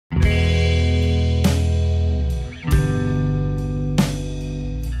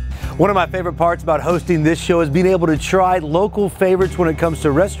One of my favorite parts about hosting this show is being able to try local favorites when it comes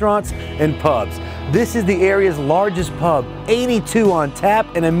to restaurants and pubs. This is the area's largest pub, 82 on tap,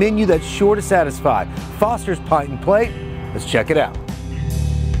 and a menu that's sure to satisfy. Foster's Pint Plate. Let's check it out.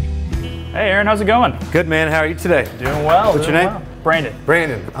 Hey Aaron, how's it going? Good, man. How are you today? Doing well. What's your name? Well. Brandon.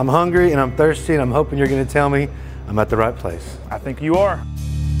 Brandon. I'm hungry and I'm thirsty and I'm hoping you're going to tell me I'm at the right place. I think you are.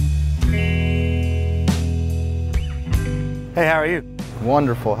 Hey, how are you?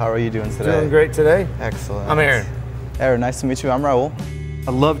 Wonderful. How are you doing today? Doing great today. Excellent. I'm Aaron. Aaron, nice to meet you. I'm Raul.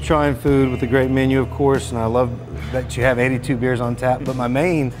 I love trying food with a great menu, of course, and I love that you have 82 beers on tap, but my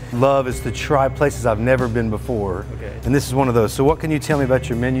main love is to try places I've never been before. Okay. And this is one of those. So what can you tell me about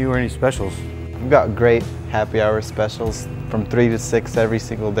your menu or any specials? We've got great happy hour specials from 3 to 6 every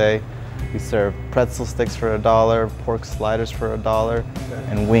single day. We serve pretzel sticks for $1, pork sliders for $1,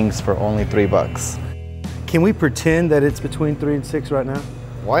 and wings for only $3. Can we pretend that it's between 3 and 6 right now?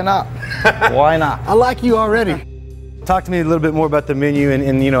 Why not? Why not? I like you already. Talk to me a little bit more about the menu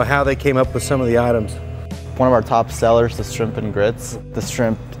and you know how they came up with some of the items. One of our top sellers, the shrimp and grits. The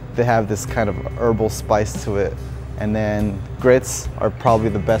shrimp, they have this kind of herbal spice to it. And then grits are probably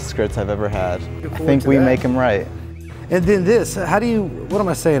the best grits I've ever had. I think we make them right. And then this, what am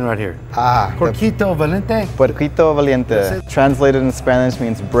I saying right here? Porquito Valiente? Porquito Valiente. Translated in Spanish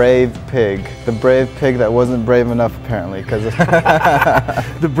means brave pig. The brave pig that wasn't brave enough apparently.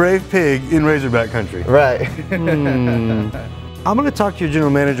 The brave pig in Razorback country. Right. I'm going to talk to your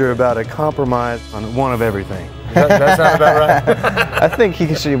general manager about a compromise on one of everything. Does that sound about right? I think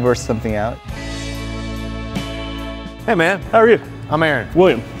he should work something out. Hey man, How are you? I'm Aaron.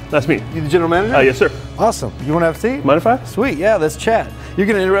 William. Nice to meet you. You the general manager? Yes, sir. Awesome. You want to have a seat? Mind if I? Sweet, yeah, let's chat. You're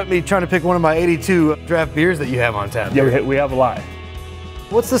going to interrupt me trying to pick one of my 82 draft beers that you have on tap. Yeah, we have a lot.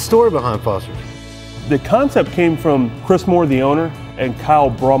 What's the story behind Foster's? The concept came from Chris Moore, the owner, and Kyle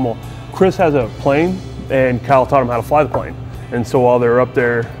Brummel. Chris has a plane, and Kyle taught him how to fly the plane. And so while they were up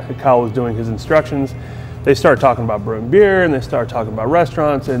there, Kyle was doing his instructions, they started talking about brewing beer, and they started talking about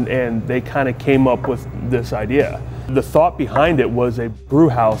restaurants, and they kind of came up with this idea. The thought behind it was a brew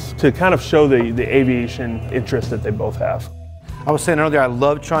house to kind of show the aviation interest that they both have. I was saying earlier, I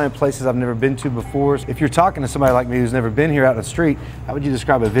love trying places I've never been to before. If you're talking to somebody like me who's never been here out in the street, how would you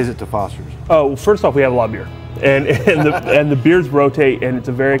describe a visit to Foster's? Oh, well, first off, we have a lot of beer, and the beers rotate, and it's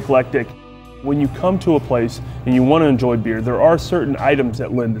a very eclectic. When you come to a place and you want to enjoy beer, there are certain items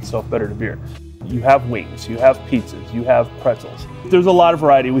that lend itself better to beer. You have wings, you have pizzas, you have pretzels. There's a lot of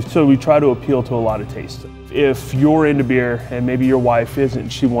variety, so we try to appeal to a lot of tastes. If you're into beer and maybe your wife isn't,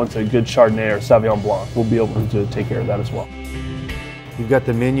 she wants a good Chardonnay or Sauvignon Blanc, we'll be able to take care of that as well. You've got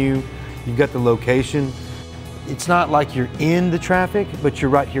the menu, you've got the location. It's not like you're in the traffic, but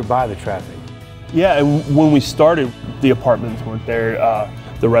you're right here by the traffic. Yeah, and when we started, the apartments weren't there,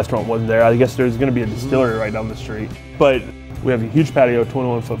 the restaurant wasn't there. I guess there's gonna be a distillery right down the street. But we have a huge patio,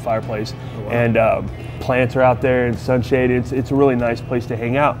 21-foot fireplace, and plants are out there and sunshade. It's a really nice place to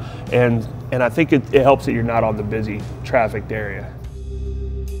hang out. And I think it helps that you're not on the busy trafficked area.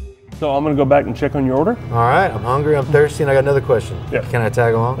 So I'm gonna go back and check on your order. All right, I'm hungry, I'm thirsty, and I got another question. Yeah. Can I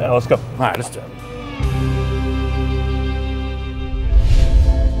tag along? Yeah, let's go. All right, let's do it.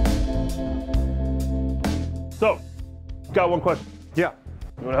 So, got one question. Yeah.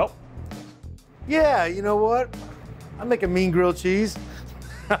 You wanna help? Yeah, you know what? I make a mean grilled cheese.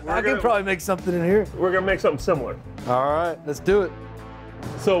 I can probably make something in here. We're gonna make something similar. All right, let's do it.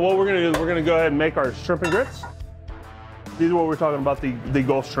 So what we're gonna do is we're gonna go ahead and make our shrimp and grits. These are what we're talking about, the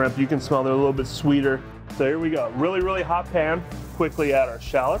Gulf shrimp. You can smell they're a little bit sweeter. So here we go. Really, really hot pan. Quickly add our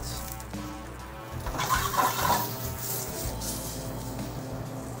shallots.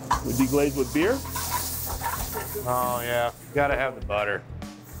 We deglaze with beer. Oh yeah, gotta have the butter.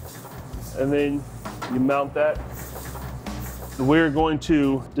 And then you mount that. We're going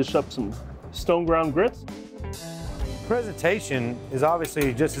to dish up some stone ground grits. Presentation is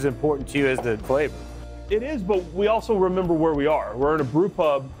obviously just as important to you as the flavor. It is, but we also remember where we are. We're in a brew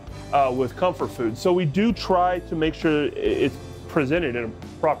pub with comfort food. So we do try to make sure it's presented in a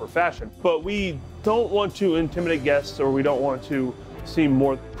proper fashion, but we don't want to intimidate guests, or we don't want to seem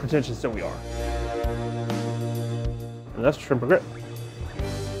more pretentious than we are. And that's shrimp and grit.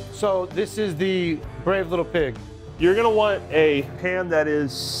 So this is the brave little pig. You're gonna want a pan that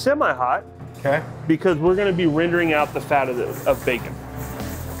is semi-hot, okay, because we're gonna be rendering out the fat of bacon.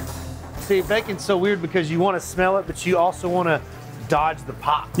 See, bacon's so weird because you want to smell it, but you also want to dodge the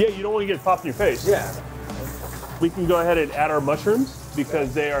pop. Yeah, you don't want to get popped in your face. Yeah. We can go ahead and add our mushrooms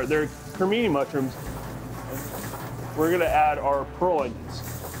because they're cremini mushrooms. We're gonna add our pearl onions,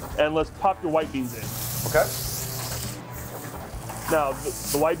 and let's pop your white beans in. Okay. Now,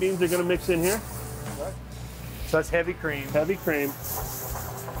 the white beans are gonna mix in here. So that's heavy cream. Heavy cream.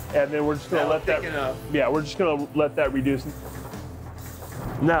 And then we're just gonna let that, yeah, we're just gonna let that reduce.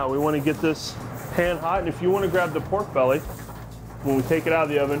 Now we wanna get this pan hot, and if you wanna grab the pork belly, when we take it out of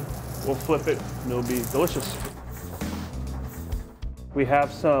the oven, we'll flip it and it'll be delicious. We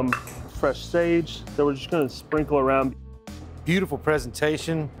have some fresh sage that we're just gonna sprinkle around. Beautiful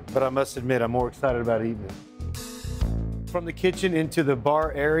presentation, but I must admit, I'm more excited about eating it. From the kitchen into the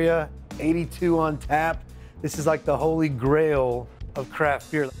bar area, 82 on tap. This is like the holy grail of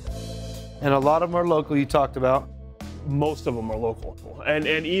craft beer. And a lot of them are local, you talked about. Most of them are local. And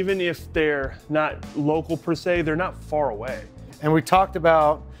even if they're not local per se, they're not far away. And we talked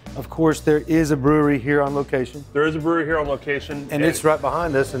about, of course, there is a brewery here on location. There is a brewery here on location. And it's right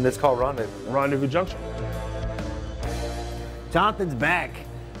behind us, and it's called Rendezvous. Rendezvous Junction. Jonathan's back.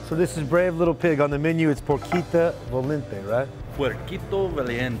 So this is Brave Little Pig. On the menu, it's Porquita Volente, right? Puerquito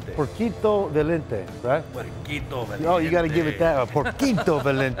Valiente. Porquito Volente, right? Puerquito Valiente. Oh, you got to give it that, Porquito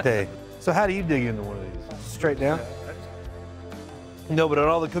Volente. So how do you dig into one of these? Straight down? No, but on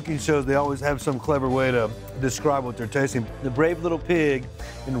all the cooking shows, they always have some clever way to describe what they're tasting. The Brave Little Pig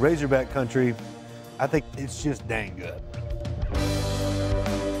in Razorback country, I think it's just dang good.